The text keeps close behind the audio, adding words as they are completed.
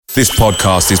This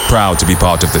podcast is proud to be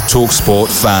part of the TalkSport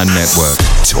Fan Network.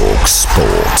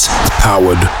 TalkSport.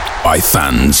 Powered by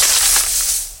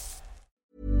fans.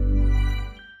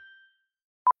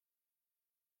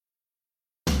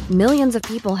 Millions of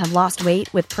people have lost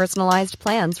weight with personalized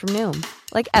plans from Noom.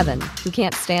 Like Evan, who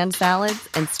can't stand salads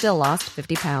and still lost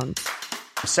 50 pounds.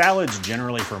 Salads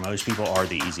generally for most people are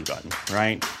the easy button,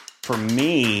 right? For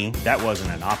me, that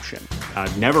wasn't an option.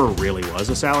 I never really was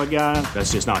a salad guy.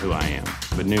 That's just not who I am.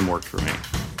 But Noom worked for me.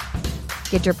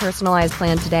 Get your personalized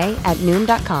plan today at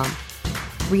Noom.com.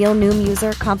 Real Noom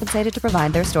user compensated to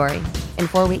provide their story. In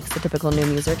 4 weeks, the typical Noom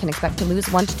user can expect to lose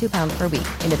 1 to 2 pounds per week.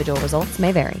 Individual results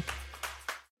may vary.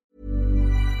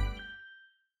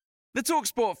 The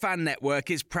TalkSport Fan Network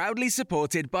is proudly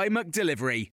supported by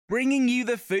McDelivery, bringing you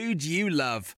the food you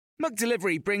love.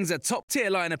 McDelivery brings a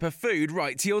top-tier lineup of food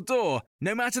right to your door.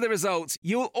 No matter the result,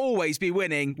 you'll always be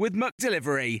winning with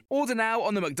McDelivery. Order now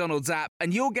on the McDonald's app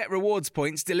and you'll get rewards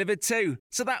points delivered too.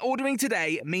 So that ordering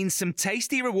today means some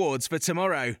tasty rewards for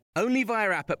tomorrow. Only via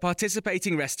app at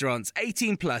participating restaurants.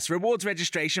 18 plus. Rewards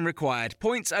registration required.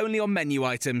 Points only on menu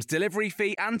items. Delivery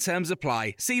fee and terms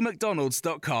apply. See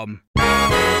mcdonalds.com.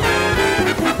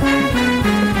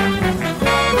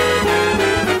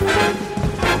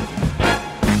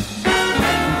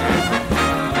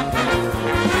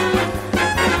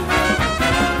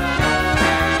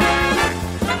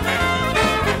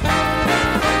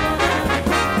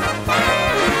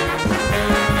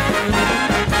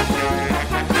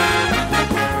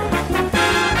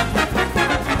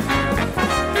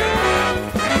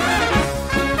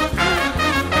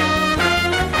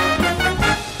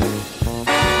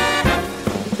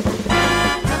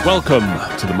 Welcome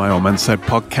to the My Old Man Said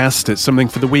podcast. It's something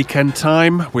for the weekend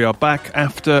time. We are back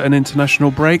after an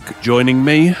international break. Joining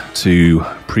me to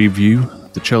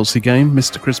preview the Chelsea game,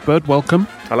 Mr. Chris Bird. Welcome.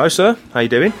 Hello, sir. How you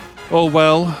doing? All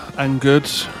well and good.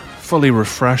 Fully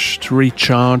refreshed,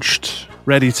 recharged,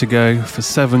 ready to go for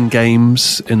 7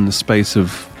 games in the space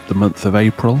of the month of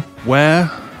April,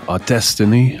 where our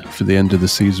destiny for the end of the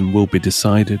season will be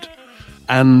decided.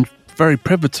 And very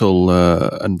pivotal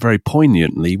and very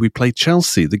poignantly, we played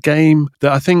Chelsea, the game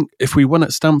that I think if we won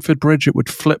at Stamford Bridge, it would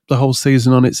flip the whole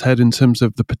season on its head in terms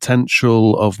of the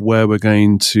potential of where we're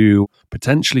going to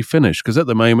potentially finish. Because at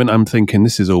the moment, I'm thinking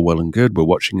this is all well and good. We're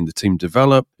watching the team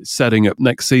develop, it's setting up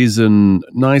next season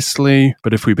nicely.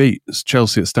 But if we beat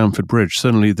Chelsea at Stamford Bridge,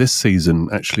 suddenly this season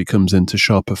actually comes into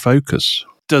sharper focus.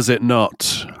 Does it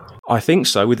not? I think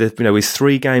so. With with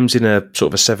 3 games in a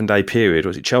sort of a 7-day period,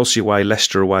 was it Chelsea away,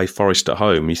 Leicester away, Forest at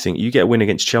home? You think you get a win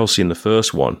against Chelsea in the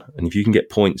first one, and if you can get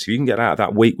points, if you can get out of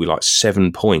that week with like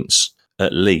 7 points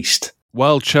at least.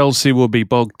 Well, Chelsea will be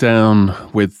bogged down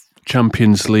with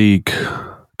Champions League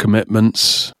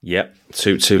commitments. Yep,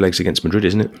 two legs against Madrid,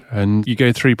 isn't it? And you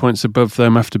go 3 points above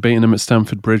them after beating them at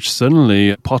Stamford Bridge.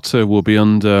 Suddenly, Potter will be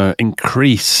under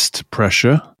increased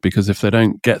pressure, because if they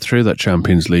don't get through that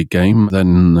Champions League game,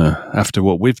 then after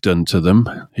what we've done to them,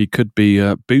 he could be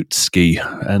boot ski,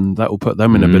 and that will put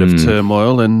them in a bit of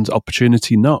turmoil and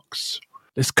opportunity knocks.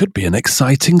 This could be an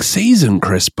exciting season,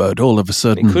 Chris Bird, all of a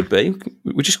sudden. It could be.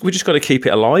 We just got to keep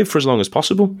it alive for as long as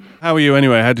possible. How are you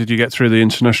anyway? How did you get through the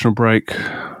international break?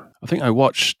 I think I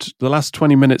watched the last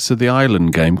 20 minutes of the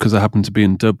Ireland game because I happened to be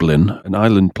in Dublin, and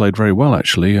Ireland played very well,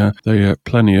 actually. They had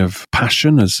plenty of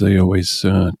passion, as they always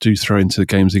do throw into the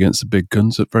games against the big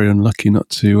guns. But very unlucky not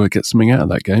to get something out of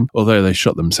that game, although they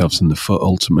shot themselves in the foot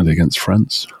ultimately against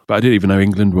France. But I didn't even know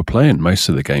England were playing most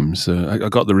of the games. I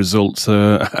got the results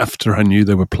after I knew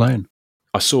they were playing.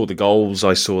 I saw the goals.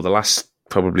 I saw the last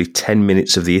probably 10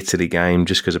 minutes of the Italy game,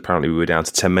 just because apparently we were down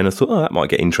to 10 men. I thought, that might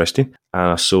get interesting. And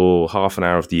I saw half an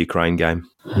hour of the Ukraine game,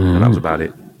 and that was about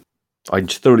it. I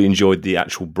thoroughly enjoyed the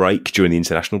actual break during the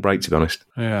international break, to be honest.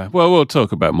 Yeah, well, we'll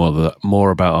talk about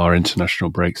more about our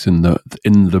international breaks in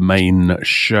the main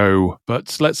show.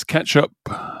 But let's catch up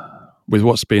with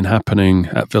what's been happening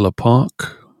at Villa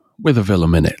Park with a Villa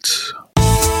Minute.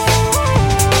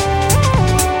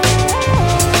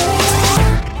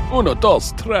 1, 2,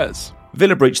 3.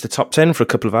 Villa breached the top 10 for a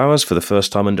couple of hours for the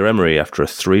first time under Emery after a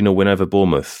 3-0 win over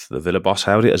Bournemouth. The Villa boss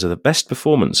hailed it as the best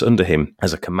performance under him,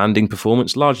 as a commanding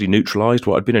performance largely neutralised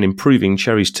what had been an improving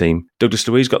Cherries team. Douglas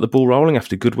Luiz got the ball rolling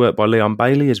after good work by Leon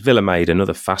Bailey as Villa made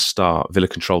another fast start. Villa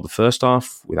controlled the first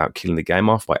half without killing the game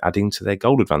off by adding to their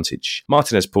goal advantage.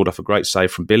 Martinez pulled off a great save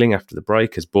from Billing after the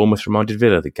break as Bournemouth reminded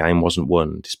Villa the game wasn't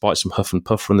won. Despite some huff and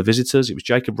puff from the visitors, it was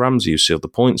Jacob Ramsey who sealed the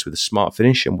points with a smart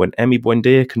finish, and when Emi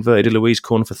Buendia converted a Luiz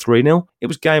corner for 3-0, well, it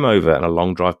was game over and a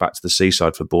long drive back to the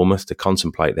seaside for Bournemouth to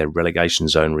contemplate their relegation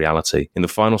zone reality. In the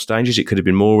final stages, it could have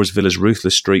been more as Villa's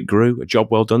ruthless streak grew. A job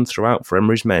well done throughout for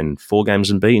Emery's men. 4 games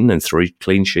unbeaten and 3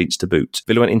 clean sheets to boot.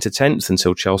 Villa went into 10th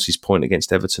until Chelsea's point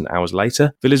against Everton hours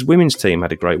later. Villa's women's team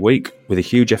had a great week, with a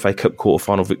huge FA Cup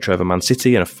quarter-final victory over Man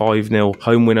City and a 5-0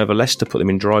 home win over Leicester put them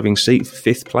in driving seat for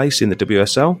 5th place in the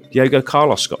WSL. Diego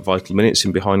Carlos got vital minutes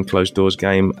in behind-closed-doors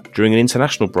game during an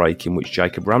international break in which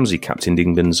Jacob Ramsey captained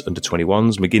England's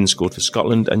under-21s, McGinn scored for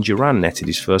Scotland and Duran netted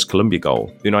his first Colombia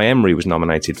goal. Unai Emery was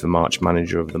nominated for March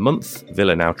Manager of the Month.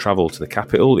 Villa now travel to the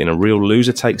capital in a real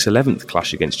loser-takes-11th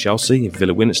clash against Chelsea. If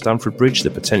Villa win at Stamford Bridge, the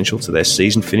potential to their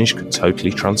season finish could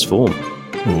totally transform.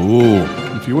 Ooh.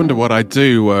 If you wonder what I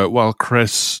do while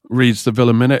Chris reads the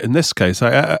Villa Minute, in this case,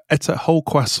 I ate a whole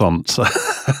croissant. So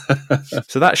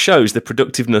that shows the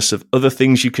productiveness of other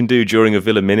things you can do during a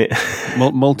Villa Minute.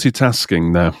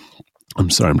 Multitasking there. I'm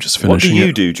sorry, I'm just finishing it. What do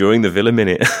you do during the Villa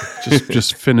Minute?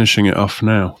 just finishing it off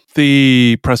now.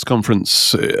 The press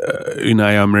conference,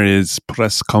 Unai Emery's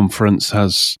press conference,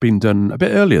 has been done a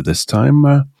bit earlier this time.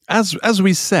 As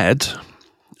we said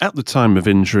at the time of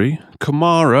injury,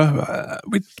 Kamara,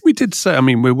 we did say, I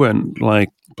mean, we weren't like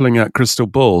pulling out crystal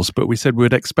balls, but we said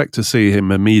we'd expect to see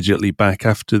him immediately back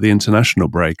after the international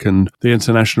break. And the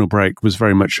international break was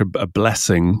very much a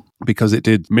blessing because it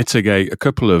did mitigate a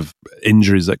couple of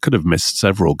injuries that could have missed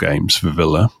several games for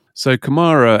Villa. So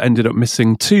Kamara ended up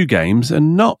missing 2 games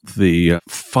and not the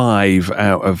 5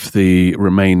 out of the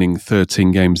remaining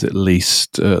 13 games at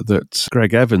least that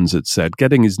Greg Evans had said,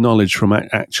 getting his knowledge from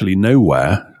actually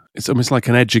nowhere. It's almost like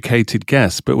an educated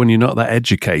guess, but when you're not that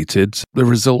educated, the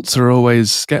results are always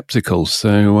sceptical.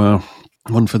 So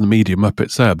one for the media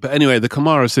Muppets there. But anyway, the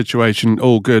Kamara situation,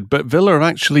 all good. But Villa have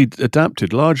actually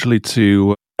adapted largely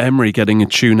to Emery getting a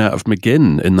tune out of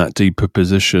McGinn in that deeper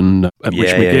position, which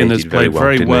McGinn has played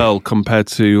very well compared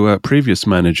to previous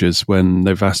managers when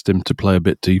they've asked him to play a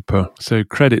bit deeper. So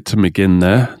credit to McGinn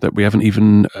there that we haven't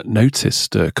even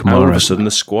noticed Kamara. All of a sudden the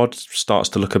squad starts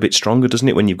to look a bit stronger, doesn't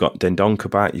it? When you've got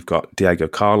Dendoncker back, you've got Diego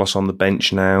Carlos on the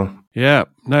bench now. Yeah,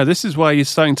 no, this is why you're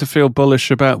starting to feel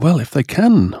bullish about, well, if they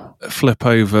can flip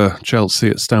over Chelsea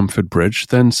at Stamford Bridge,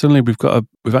 then suddenly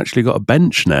we've actually got a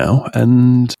bench now,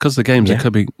 and because the games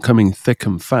are coming thick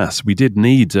and fast, we did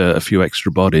need a few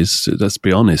extra bodies, let's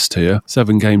be honest here.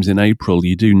 7 games in April,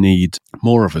 you do need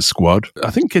more of a squad.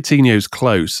 I think Coutinho's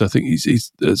close. I think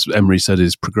he's as Emery said,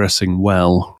 is progressing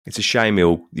well. It's a shame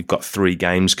you've got 3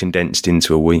 games condensed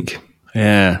into a week.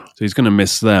 Yeah, so he's going to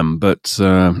miss them, but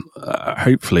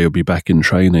hopefully he'll be back in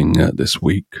training this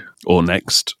week or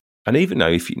next. And even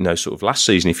though, if you know, sort of last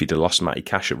season, if you'd have lost Matty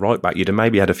Cash at right back, you'd have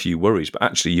maybe had a few worries. But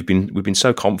actually, we've been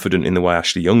so confident in the way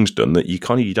Ashley Young's done that you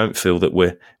don't feel that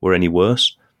we're any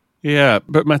worse. Yeah,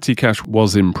 but Matty Cash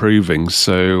was improving,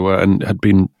 so and had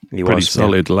been pretty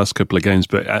solid the last couple of games.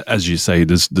 But as you say,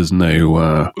 there's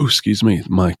no. Excuse me,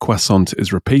 my croissant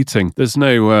is repeating. There's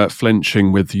no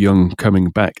flinching with Young coming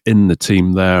back in the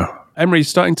team there. Emery's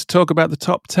starting to talk about the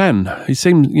top 10. He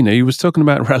seemed, he was talking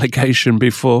about relegation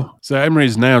before. So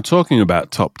Emery's now talking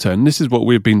about top 10. This is what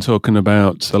we've been talking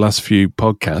about the last few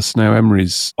podcasts. Now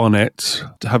Emery's on it,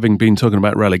 having been talking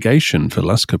about relegation for the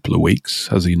last couple of weeks,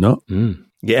 has he not? Mm.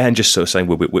 Yeah, and just sort of saying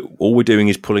all we're doing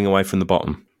is pulling away from the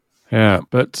bottom. Yeah,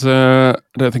 but I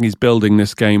don't think he's building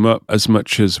this game up as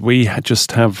much as we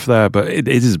just have there. But it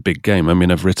is a big game. I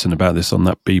mean, I've written about this on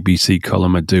that BBC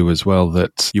column I do as well,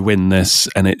 that you win this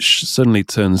and it suddenly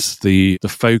turns the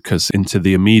focus into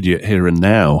the immediate here and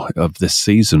now of this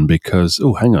season because,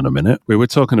 hang on a minute. We were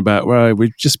talking about,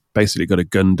 we've just basically got to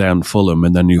gun down Fulham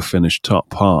and then you'll finish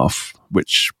top half,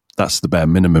 which... that's the bare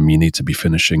minimum you need to be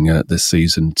finishing this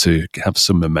season to have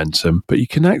some momentum. But you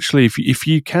can actually, if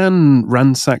you can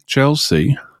ransack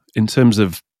Chelsea in terms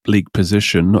of league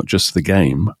position, not just the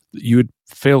game, you would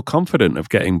feel confident of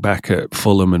getting back at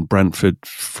Fulham and Brentford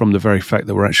from the very fact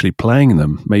that we're actually playing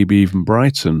them, maybe even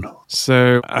Brighton.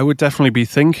 So I would definitely be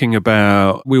thinking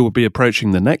about, we will be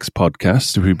approaching the next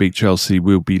podcast. If we beat Chelsea,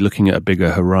 we'll be looking at a bigger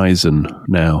horizon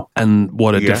now. And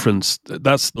what a difference.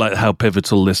 That's like how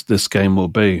pivotal this game will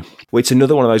be. Well, it's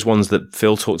another one of those ones that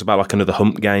Phil talked about, like another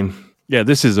hump game. Yeah,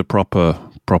 this is a proper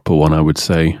one, I would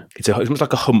say. It's almost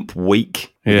like a hump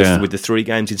week. Yeah. With the 3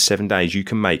 games in 7 days, you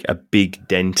can make a big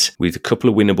dent with a couple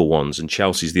of winnable ones, and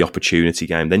Chelsea's the opportunity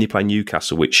game. Then you play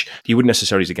Newcastle, which you wouldn't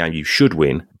necessarily is a game you should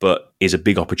win, but is a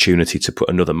big opportunity to put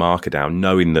another marker down,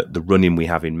 knowing that the run-in we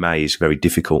have in May is very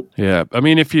difficult. Yeah, I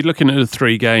mean, if you're looking at the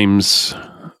 3 games,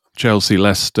 Chelsea,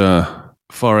 Leicester,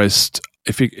 Forest...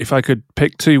 If I could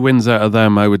pick 2 wins out of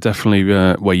them, I would definitely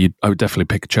I would definitely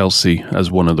pick Chelsea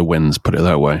as one of the wins. Put it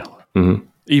that way. Mm-hmm.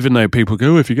 Even though people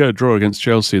go, if you go a draw against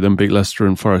Chelsea, then beat Leicester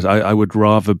and Forest, I would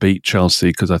rather beat Chelsea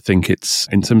because I think it's,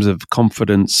 in terms of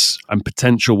confidence and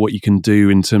potential, what you can do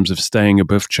in terms of staying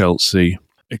above Chelsea,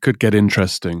 it could get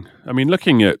interesting. I mean,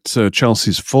 looking at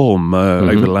Chelsea's form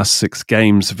over the last 6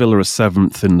 games, Villa are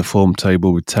 7th in the form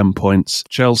table with 10 points.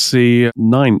 Chelsea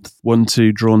 9th,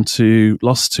 1-2, drawn 2,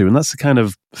 lost 2. And that's the kind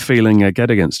of feeling I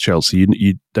get against Chelsea.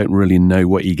 You don't really know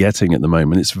what you're getting at the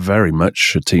moment. It's very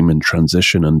much a team in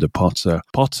transition under Potter.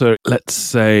 Potter, let's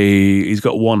say he's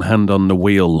got one hand on the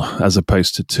wheel as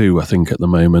opposed to 2, I think, at the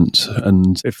moment.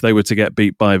 And if they were to get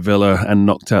beat by Villa and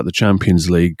knocked out the Champions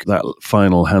League, that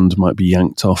final hand might be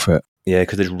yanked off it. Yeah,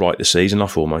 because they'd write the season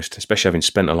off almost, especially having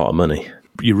spent a lot of money.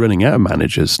 You're running out of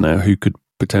managers now who could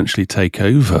potentially take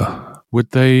over. Would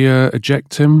they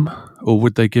eject him, or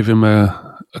would they give him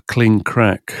a clean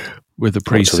crack with a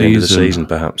pre-season? Until the end of the season,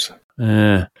 perhaps.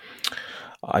 Yeah.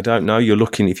 I don't know. You're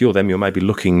looking, if you're them, you're maybe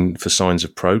looking for signs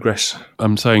of progress.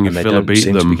 I'm saying if Villa beat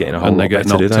them and they get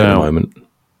knocked out, at the moment.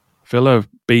 Villa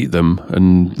beat them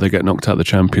and they get knocked out of the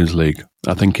Champions League,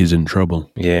 I think he's in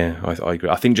trouble. Yeah, I agree.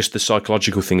 I think just the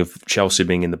psychological thing of Chelsea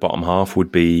being in the bottom half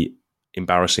would be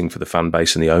embarrassing for the fan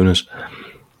base and the owners.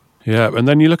 Yeah, and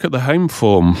then you look at the home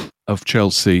form of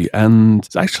Chelsea, and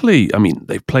actually, I mean,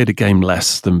 they've played a game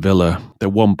less than Villa. They're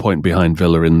 1 point behind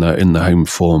Villa in the home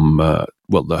form,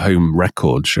 the home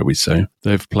record, shall we say.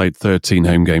 They've played 13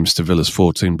 home games to Villa's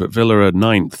 14, but Villa are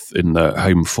 9th in the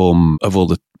home form of all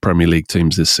the Premier League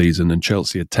teams this season, and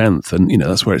Chelsea are 10th, and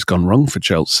that's where it's gone wrong for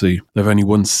Chelsea. They've only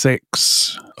won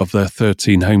 6 of their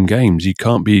 13 home games. You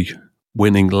can't be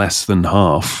winning less than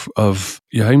half of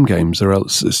your home games, or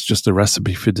else it's just a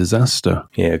recipe for disaster.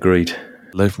 Yeah, agreed.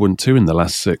 They've won 2 in the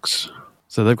last 6.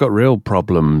 So they've got real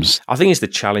problems. I think it's the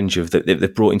challenge of that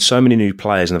they've brought in so many new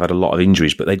players and they've had a lot of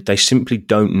injuries, but they simply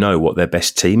don't know what their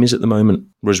best team is at the moment.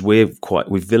 Whereas we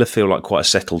Villa feel like quite a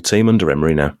settled team under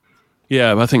Emery now.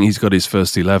 Yeah, I think he's got his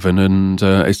first 11, and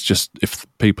it's just if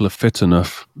people are fit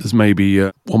enough, there's maybe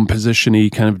one position he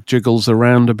kind of jiggles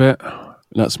around a bit.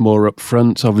 That's more up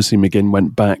front. Obviously, McGinn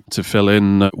went back to fill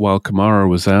in while Kamara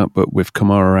was out, but with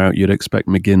Kamara out, you'd expect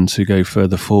McGinn to go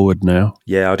further forward now.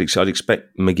 Yeah, I'd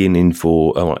expect McGinn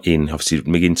obviously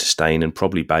McGinn to stay in and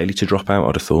probably Bailey to drop out,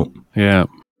 I'd have thought. Yeah.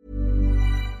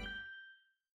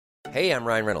 Hey, I'm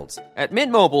Ryan Reynolds. At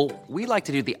Mint Mobile, we like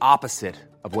to do the opposite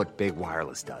of what Big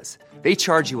Wireless does. They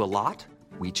charge you a lot,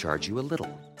 we charge you a little.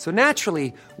 So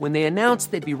naturally, when they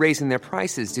announced they'd be raising their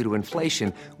prices due to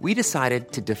inflation, we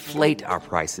decided to deflate our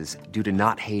prices due to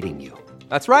not hating you.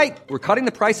 That's right. We're cutting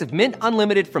the price of Mint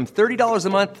Unlimited from $30 a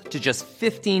month to just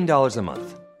 $15 a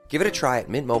month. Give it a try at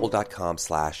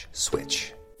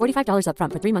mintmobile.com/switch. $45 up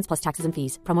front for 3 months plus taxes and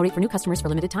fees. Promo rate for new customers for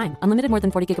limited time. Unlimited more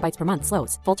than 40 gigabytes per month.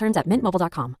 Slows full terms at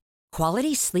mintmobile.com.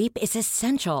 Quality sleep is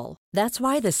essential. That's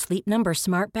why the Sleep Number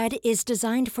Smart Bed is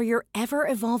designed for your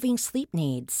ever-evolving sleep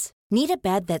needs. Need a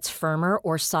bed that's firmer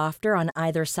or softer on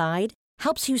either side?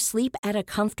 Helps you sleep at a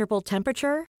comfortable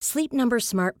temperature? Sleep Number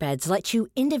Smart Beds let you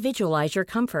individualize your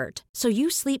comfort, so you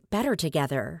sleep better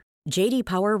together. J.D.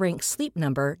 Power ranks Sleep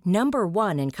Number number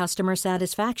 1 in customer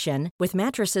satisfaction with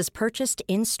mattresses purchased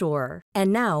in-store.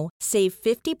 And now, save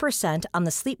 50% on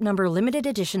the Sleep Number Limited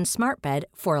Edition Smart Bed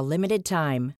for a limited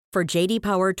time. For J.D.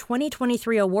 Power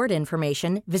 2023 award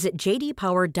information, visit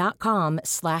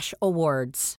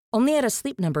jdpower.com/awards. Only at a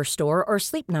Sleep Number store or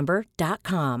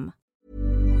sleepnumber.com.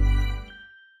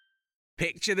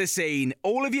 Picture the scene.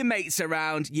 All of your mates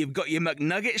around, you've got your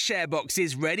McNugget share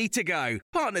boxes ready to go.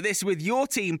 Partner this with your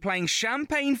team playing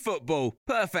champagne football.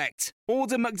 Perfect.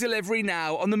 Order McDelivery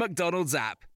now on the McDonald's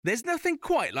app. There's nothing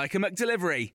quite like a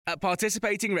McDelivery. At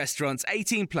participating restaurants,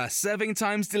 18 plus, serving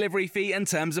times, delivery fee and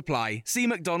terms apply. See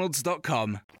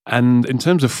mcdonalds.com. And in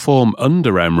terms of form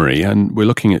under Emery, and we're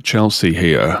looking at Chelsea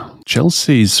here,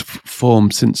 Chelsea's form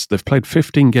since they've played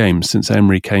 15 games since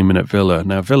Emery came in at Villa.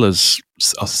 Now, Villa's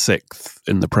are 6th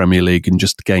in the Premier League in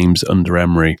just games under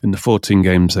Emery. In the 14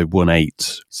 games, they've won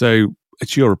 8. So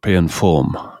it's European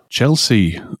form.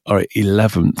 Chelsea are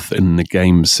 11th in the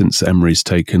games since Emery's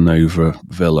taken over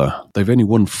Villa. They've only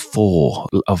won 4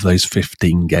 of those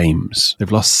 15 games. They've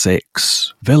lost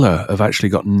 6. Villa have actually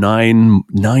got 9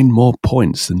 more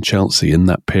points than Chelsea in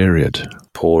that period.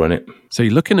 Poor, innit? So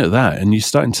you're looking at that and you're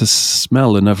starting to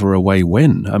smell another away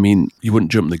win. I mean, you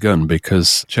wouldn't jump the gun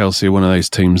because Chelsea are one of those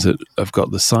teams that have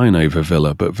got the sign over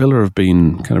Villa, but Villa have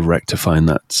been kind of rectifying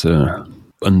that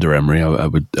under Emery. I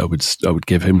would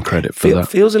give him credit for that.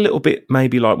 Feels a little bit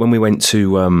maybe like when we went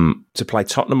to play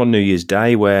Tottenham on New Year's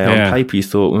Day, where on paper you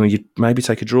thought, well, you'd maybe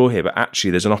take a draw here, but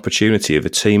actually there's an opportunity of a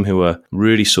team who are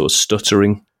really sort of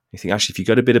stuttering. You think, actually, if you've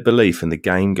got a bit of belief and the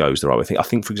game goes the right way, I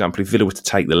think, for example, if Villa were to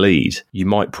take the lead, you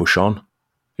might push on.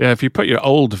 Yeah, if you put your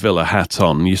old Villa hat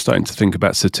on, you're starting to think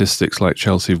about statistics like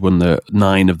Chelsea have won the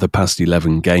 9 of the past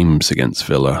 11 games against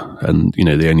Villa. And,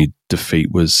 the only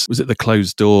defeat was it the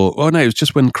closed door? Oh, no, it was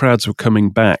just when crowds were coming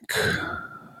back.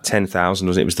 10,000,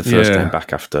 wasn't it? It was the first game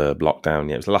back after lockdown.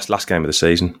 Yeah, it was the last game of the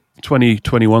season.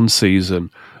 2021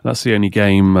 season. That's the only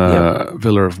game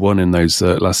Villa have won in those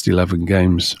last 11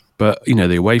 games. But,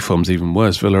 the away form's even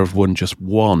worse. Villa have won just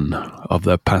 1 of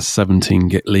their past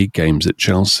 17 league games at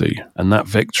Chelsea. And that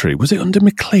victory, was it under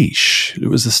McLeish? It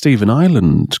was the Stephen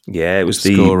Ireland it was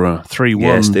scorer, 3-1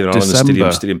 Yeah, Stephen December.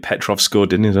 Ireland, Stadium Petrov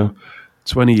scored, didn't he? So?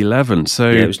 2011.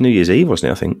 So yeah, it was New Year's Eve, wasn't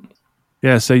it, I think?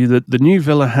 Yeah, so the new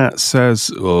Villa hat says,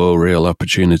 real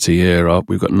opportunity here.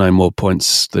 We've got 9 more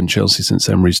points than Chelsea since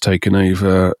Emery's taken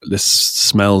over. This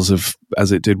smells of,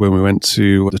 as it did when we went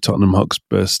to the Tottenham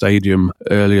Hotspur Stadium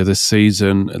earlier this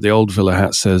season. The old Villa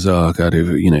hat says, God,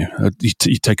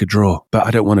 you take a draw. But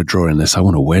I don't want to draw in this. I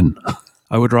want to win.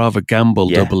 I would rather gamble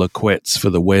double or quits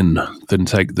for the win than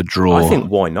take the draw. I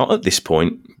think why not at this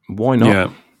point? Why not?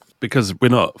 Yeah, because we're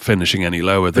not finishing any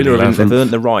lower than Villa 11th. They've earned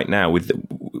the right now with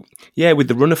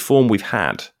the run of form we've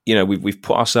had. We've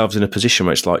put ourselves in a position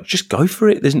where it's like, just go for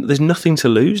it. There's nothing to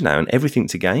lose now and everything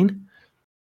to gain.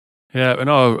 Yeah, and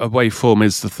our away form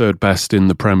is the 3rd best in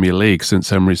the Premier League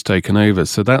since Emery's taken over.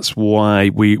 So that's why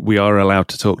we are allowed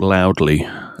to talk loudly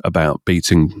about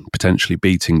potentially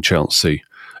beating Chelsea.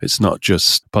 It's not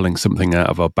just pulling something out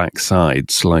of our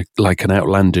backsides like an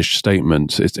outlandish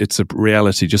statement. It's a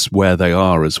reality just where they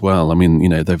are as well. I mean,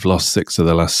 they've lost 6 of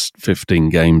the last 15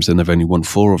 games and they've only won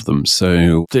 4 of them.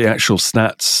 So the actual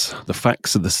stats, the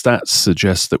facts of the stats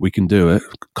suggest that we can do it,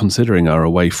 considering our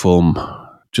away form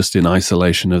just in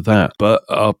isolation of that. But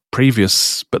our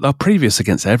previous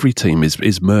against every team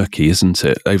is murky, isn't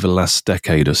it, over the last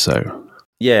decade or so?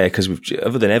 Yeah, because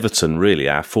other than Everton, really,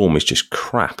 our form is just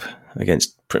crap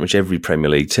against pretty much every Premier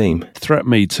League team. Threat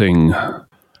meeting.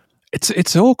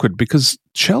 It's awkward because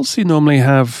Chelsea normally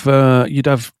have you'd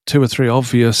have 2 or 3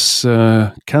 obvious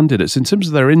candidates in terms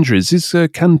of their injuries. Is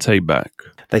Kante back?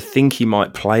 They think he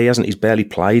might play, hasn't he? He's barely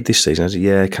played this season, has he?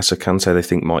 Yeah, Casa Kante they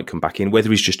think might come back in. Whether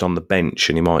he's just on the bench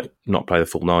and he might not play the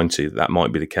full 90, that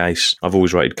might be the case. I've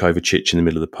always rated Kovacic in the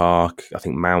middle of the park. I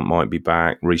think Mount might be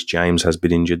back. Reece James has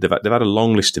been injured. They've had a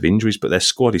long list of injuries, but their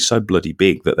squad is so bloody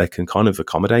big that they can kind of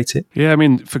accommodate it. Yeah, I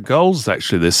mean, for goals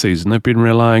actually this season, they've been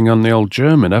relying on the old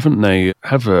German, haven't they?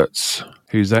 Havertz,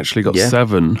 who's actually got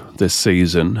 7 this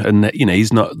season, and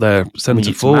he's not their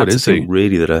centre forward, is he?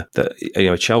 Really, that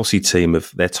a Chelsea team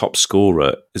of their top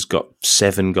scorer has got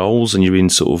 7 goals, and you're in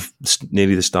sort of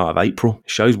nearly the start of April. It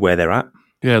shows where they're at.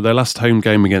 Yeah, their last home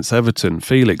game against Everton,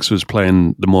 Felix was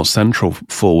playing the more central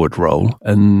forward role,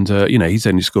 and he's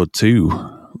only scored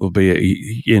 2. Albeit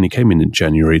he only came in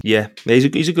January. Yeah,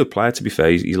 he's a good player, to be fair.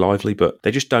 He's lively, but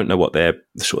they just don't know what their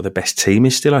best team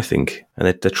is still, I think. And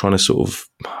they're trying to sort of,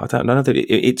 I don't know.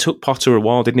 It took Potter a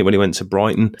while, didn't it, when he went to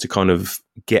Brighton to kind of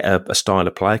get a style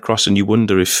of play across. And you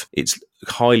wonder if it's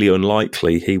highly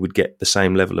unlikely he would get the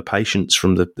same level of patience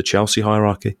from the Chelsea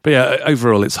hierarchy. But yeah,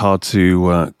 overall, it's hard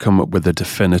to come up with a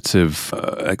definitive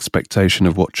expectation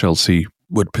of what Chelsea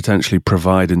would potentially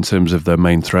provide in terms of their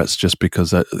main threats, just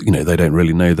because they don't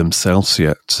really know themselves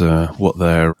yet what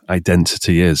their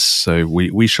identity is. So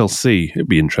we shall see. It'd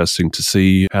be interesting to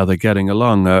see how they're getting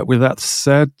along. With that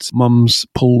said, Mum's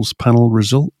Pulls panel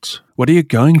result. What are you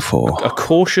going for? A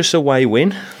cautious away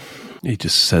win. He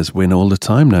just says win all the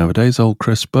time nowadays, old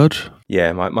Chris Budd.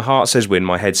 Yeah, my heart says win,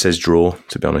 my head says draw,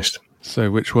 to be honest.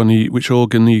 So which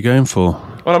organ are you going for?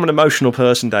 Well, I'm an emotional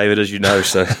person, David, as you know,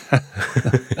 so...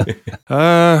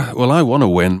 Well, I want to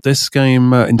win. This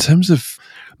game, in terms of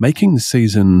making the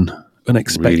season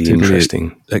unexpectedly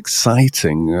really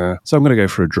exciting, so I'm going to go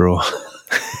for a draw.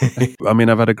 I mean,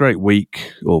 I've had a great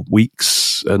week or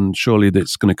weeks, and surely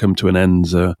it's going to come to an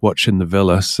end watching the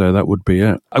Villa, so that would be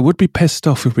it. I would be pissed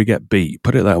off if we get beat,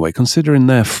 put it that way, considering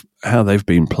how they've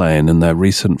been playing and their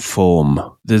recent form.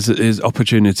 There's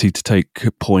opportunity to take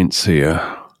points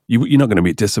here. You're not going to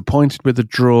be disappointed with the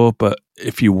draw, but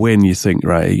if you win, you think,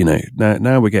 right,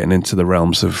 now we're getting into the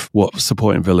realms of what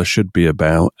supporting Villa should be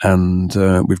about, and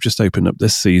we've just opened up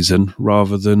this season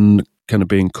rather than kind of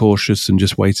being cautious and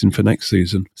just waiting for next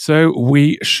season. So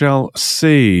we shall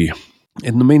see.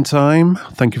 In the meantime,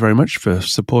 thank you very much for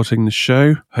supporting the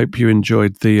show. Hope you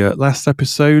enjoyed the last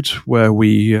episode where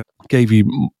we gave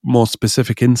you more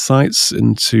specific insights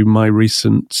into my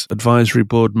recent advisory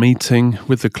board meeting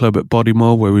with the club at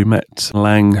Bodymore, where we met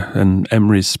Lang and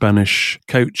Emery's Spanish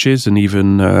coaches and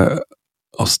even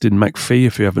Austin McPhee.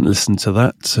 If you haven't listened to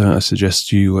that, I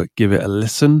suggest you give it a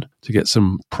listen to get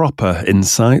some proper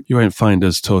insight. You won't find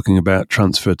us talking about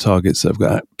transfer targets that have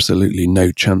got absolutely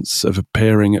no chance of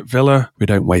appearing at Villa. We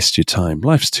don't waste your time.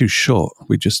 Life's too short.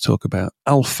 We just talk about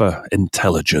alpha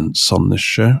intelligence on this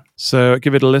show. So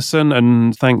give it a listen,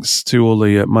 and thanks to all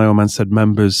the My Old Man Said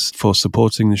members for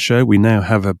supporting the show. We now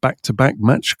have a back-to-back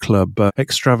Match Club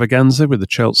extravaganza with the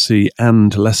Chelsea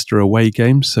and Leicester away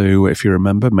game. So if you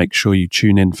remember, make sure you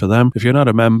tune in for them. If you're not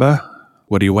a member,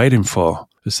 what are you waiting for?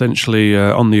 Essentially,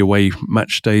 on the away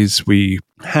match days, we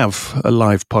have a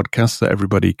live podcast that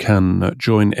everybody can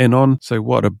join in on. So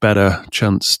what a better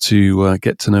chance to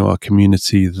get to know our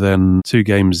community than 2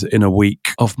 games in a week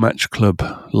of Match Club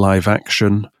live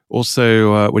action.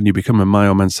 Also, when you become a My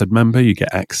Old Man Said member, you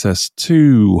get access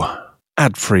to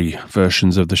ad-free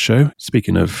versions of the show.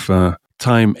 Speaking of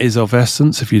time is of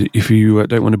essence. If you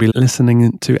don't want to be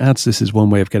listening to ads, this is one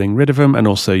way of getting rid of them. And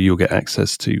also you'll get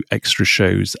access to extra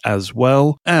shows as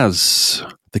well as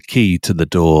the key to the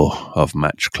door of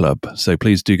Match Club. So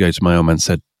please do go to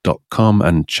myoldmansaid.com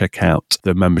and check out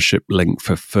the membership link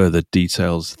for further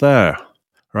details there.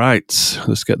 Right,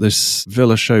 let's get this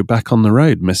Villa show back on the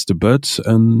road, Mr. Budd.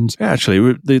 And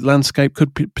actually, the landscape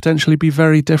could potentially be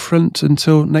very different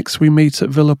until next we meet at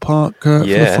Villa Park for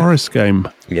the Forest game.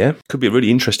 Yeah, could be a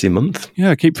really interesting month.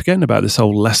 Yeah, I keep forgetting about this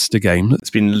whole Leicester game. It's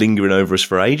been lingering over us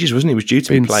for ages, wasn't it? It was due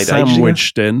to be played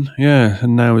sandwiched in,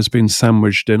 and now has been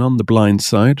sandwiched in on the blind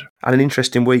side. And an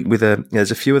interesting week with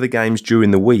there's a few other games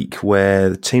during the week where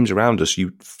the teams around us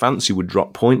you fancy would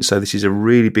drop points, so this is a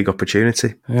really big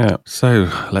opportunity. Yeah, so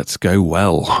let's go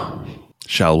well,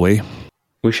 shall we?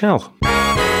 We shall.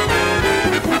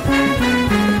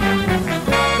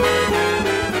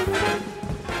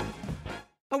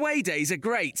 Away days are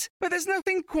great, but there's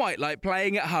nothing quite like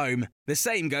playing at home. The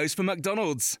same goes for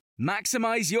McDonald's.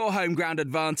 Maximise your home ground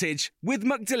advantage with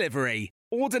McDelivery.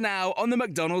 Order now on the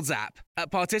McDonald's app.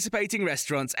 At participating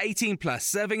restaurants, 18 plus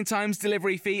serving times,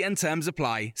 delivery fee and terms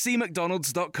apply. See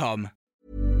mcdonalds.com.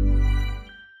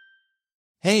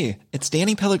 Hey, it's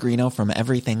Danny Pellegrino from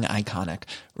Everything Iconic.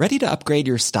 Ready to upgrade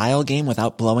your style game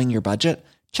without blowing your budget?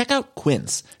 Check out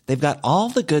Quince. They've got all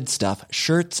the good stuff,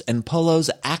 shirts and polos,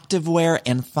 activewear,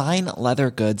 and fine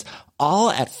leather goods, all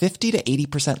at 50 to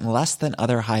 80% less than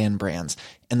other high-end brands.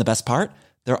 And the best part?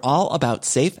 They're all about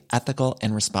safe, ethical,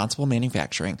 and responsible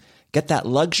manufacturing. Get that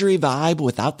luxury vibe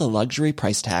without the luxury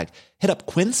price tag. Hit up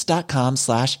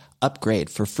quince.com/upgrade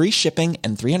for free shipping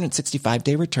and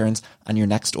 365-day returns on your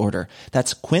next order.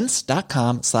 That's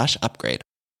quince.com/upgrade.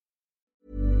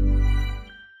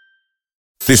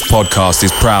 This podcast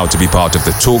is proud to be part of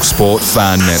the TalkSport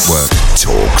Fan Network.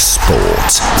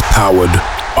 TalkSport. Powered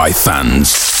by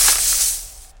fans.